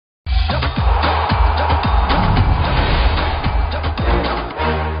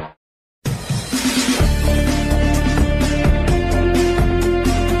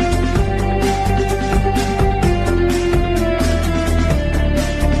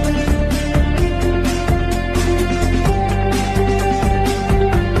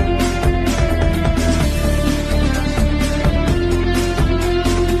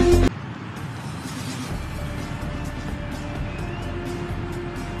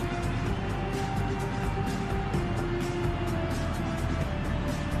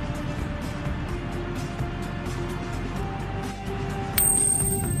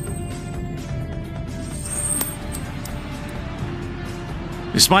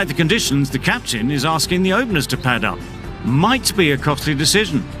Despite the conditions, the captain is asking the openers to pad up. Might be a costly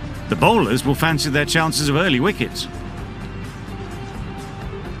decision. The bowlers will fancy their chances of early wickets.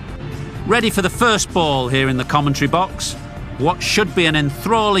 Ready for the first ball here in the commentary box. What should be an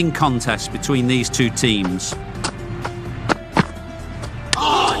enthralling contest between these two teams.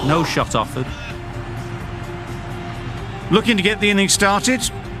 No shot offered. Looking to get the innings started,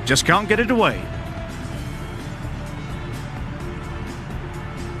 just can't get it away.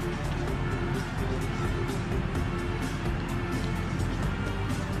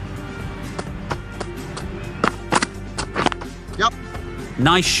 Yep.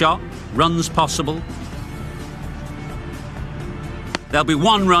 Nice shot, runs possible. There'll be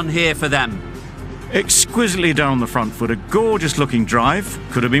one run here for them. Exquisitely done on the front foot, a gorgeous looking drive.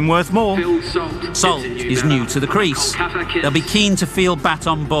 Could have been worth more. Salt is new to the crease. They'll be keen to field bat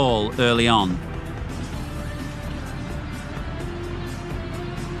on ball early on.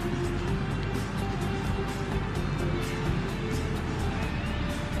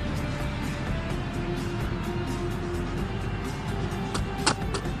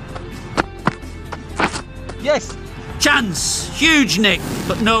 Yes. Chance! Huge nick,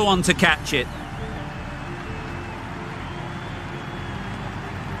 but no one to catch it.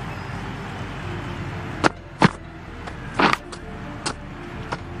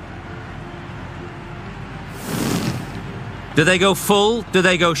 Do they go full? Do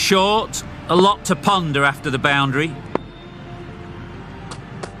they go short? A lot to ponder after the boundary.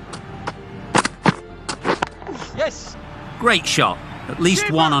 Yes. Great shot. At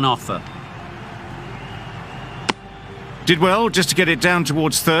least one on offer. Did well just to get it down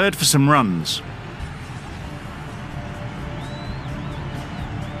towards third for some runs.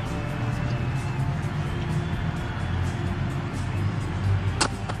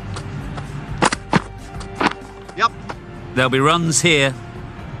 Yep. There'll be runs here.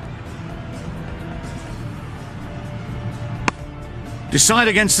 Decide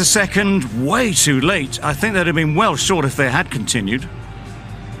against the second, way too late. I think they'd have been well short if they had continued.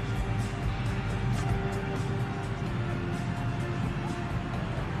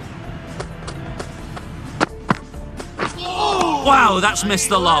 Wow, that's missed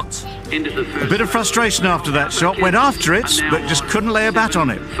the lot. A bit of frustration after that shot, went after it, but just couldn't lay a bat on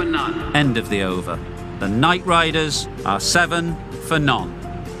it. End of the over. The Knight Riders are 7 for none.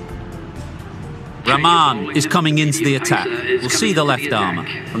 Rahman is coming into the attack. We'll see the left armour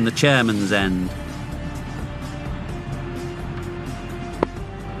from the chairman's end.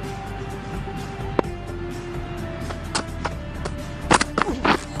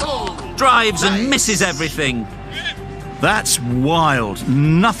 Drives and misses everything. That's wild.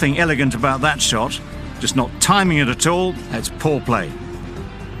 Nothing elegant about that shot. Just not timing it at all. It's poor play.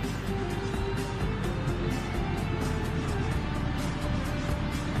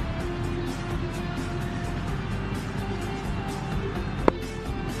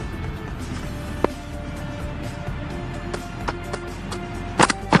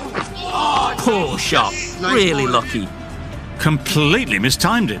 Poor shot. Really lucky. Completely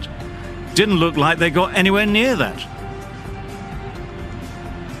mistimed it. Didn't look like they got anywhere near that.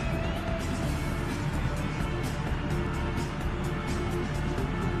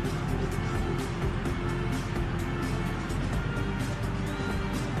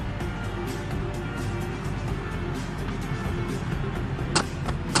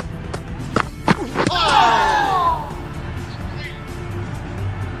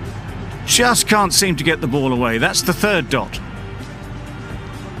 Just can't seem to get the ball away. That's the third dot.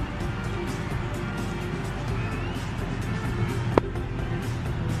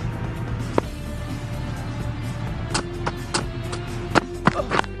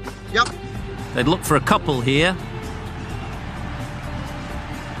 Yep. They'd look for a couple here.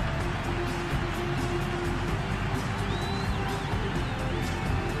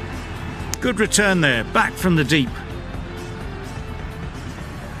 Good return there, back from the deep.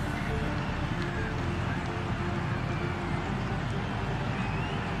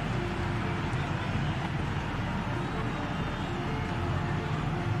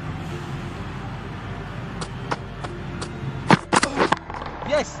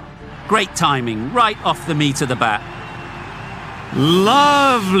 Yes. Great timing, right off the meat of the bat.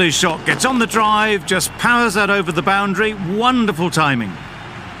 Lovely shot, gets on the drive, just powers that over the boundary. Wonderful timing.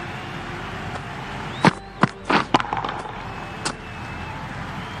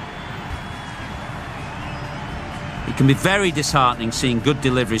 It can be very disheartening seeing good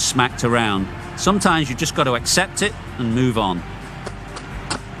deliveries smacked around. Sometimes you just got to accept it and move on.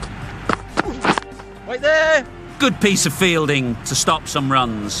 Right there. Good piece of fielding to stop some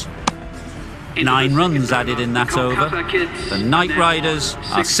runs. 9 runs added in that over. The Knight Riders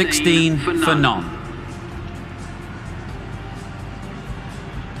are 16 for none.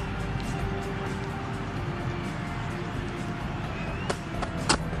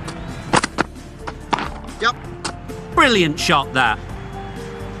 Yep. Brilliant shot that.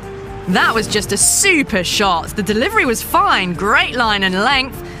 That was just a super shot. The delivery was fine, great line and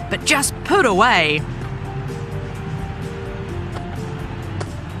length, but just put away.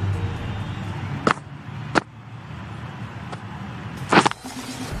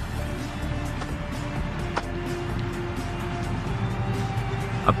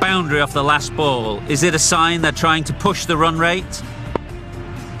 A boundary off the last ball. Is it a sign they're trying to push the run rate?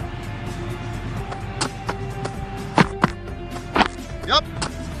 Yep.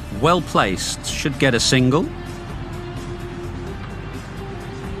 Well placed. Should get a single.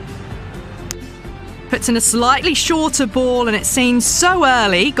 Puts in a slightly shorter ball and it seems so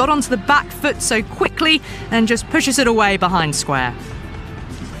early, got onto the back foot so quickly and just pushes it away behind square.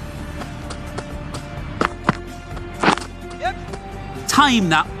 Yep.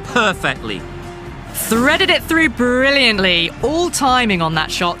 Timed that perfectly. Threaded it through brilliantly, all timing on that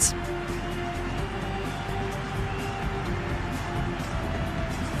shot.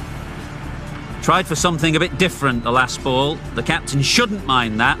 Tried for something a bit different the last ball. The captain shouldn't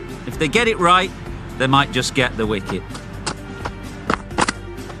mind that. If they get it right, they might just get the wicket.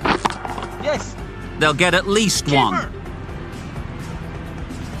 Yes. They'll get at least one.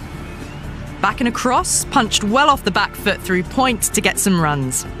 Back and across, punched well off the back foot through point to get some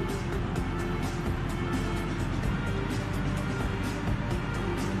runs.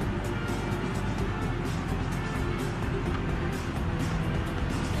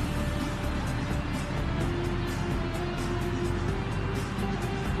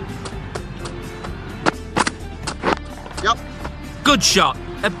 Yep. Good shot.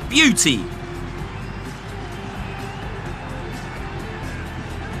 A beauty.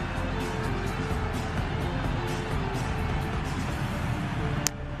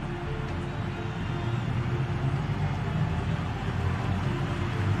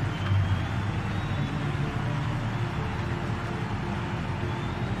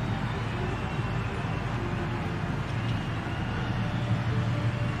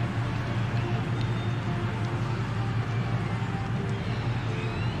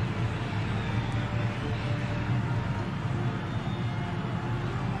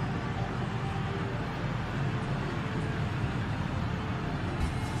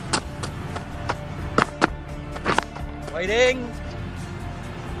 Waiting.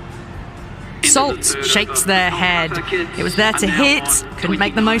 Salt shakes their head. It was there to hit, couldn't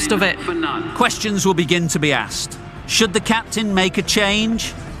make the most of it. Questions will begin to be asked. Should the captain make a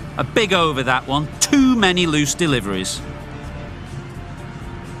change? A big over that one. Too many loose deliveries.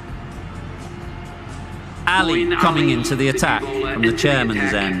 Ali coming into the attack from the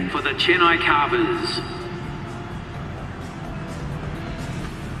chairman's end. For the Chennai Carvers.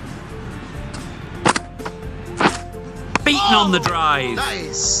 Beaten on the drive.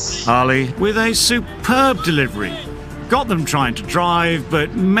 Nice. Ali with a superb delivery. Got them trying to drive,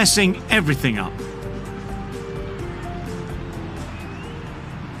 but messing everything up.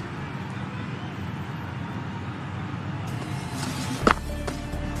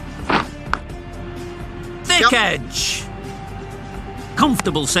 Thick edge.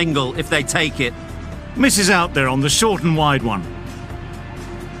 Comfortable single if they take it. Misses out there on the short and wide one.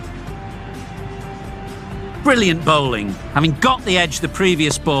 Brilliant bowling. Having got the edge the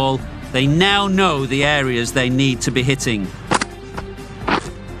previous ball, they now know the areas they need to be hitting.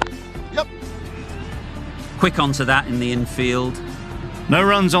 Yep. Quick onto that in the infield. No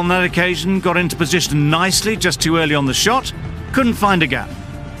runs on that occasion, got into position nicely, just too early on the shot. Couldn't find a gap.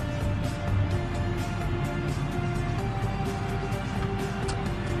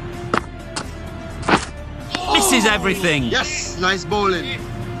 Misses everything. Yes. Nice bowling.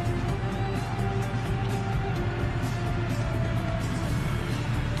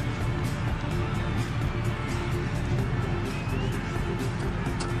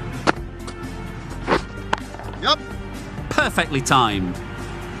 Yep. Perfectly timed.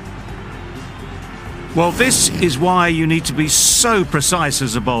 Well, this is why you need to be so precise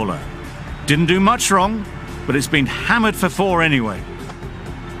as a bowler. Didn't do much wrong, but it's been hammered for 4 anyway.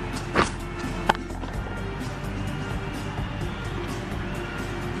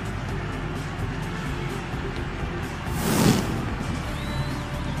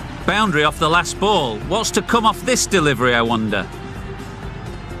 Boundary off the last ball. What's to come off this delivery, I wonder?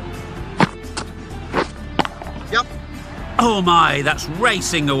 Yep. Oh my, that's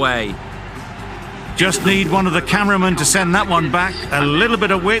racing away. Just need one of the cameramen to send that one back. A little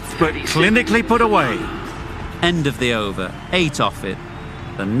bit of width, but clinically put away. End of the over, 8 off it.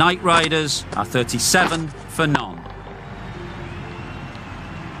 The Knight Riders are 37 for none.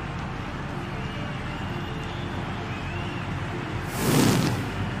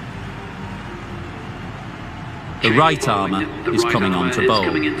 The right armour is coming on to bowl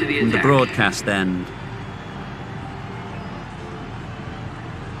from the broadcast end.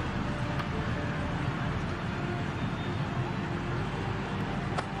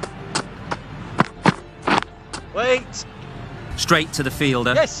 Wait. Straight to the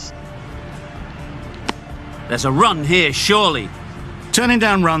fielder. Yes. There's a run here, surely. Turning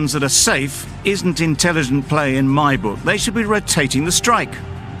down runs that are safe isn't intelligent play in my book. They should be rotating the strike.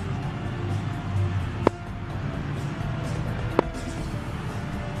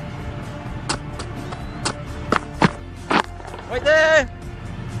 Right there.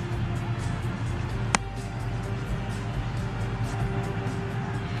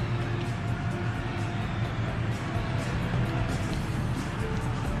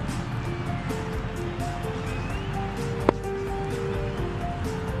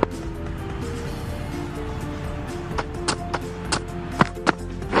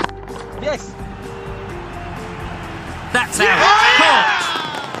 Yes. That's out. Caught.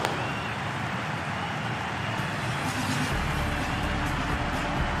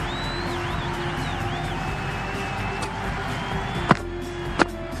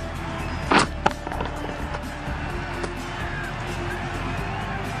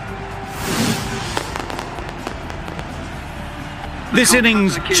 This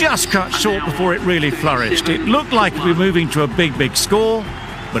innings just cut short before it really flourished. It looked like it would be moving to a big score,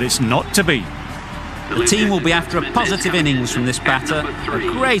 but it's not to be. The team will be after a positive innings from this batter. A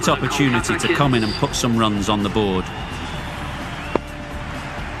great opportunity to come in and put some runs on the board.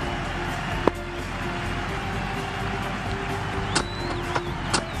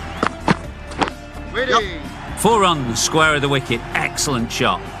 Waiting. 4 runs, square of the wicket. Excellent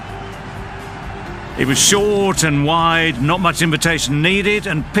shot. It was short and wide, not much invitation needed,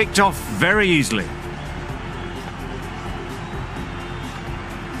 and picked off very easily.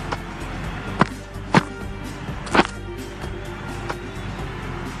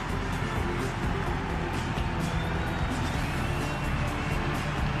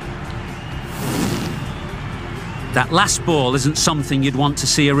 That last ball isn't something you'd want to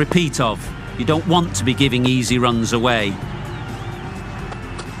see a repeat of. You don't want to be giving easy runs away.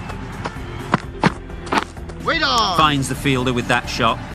 Wait on. Finds the fielder with that shot.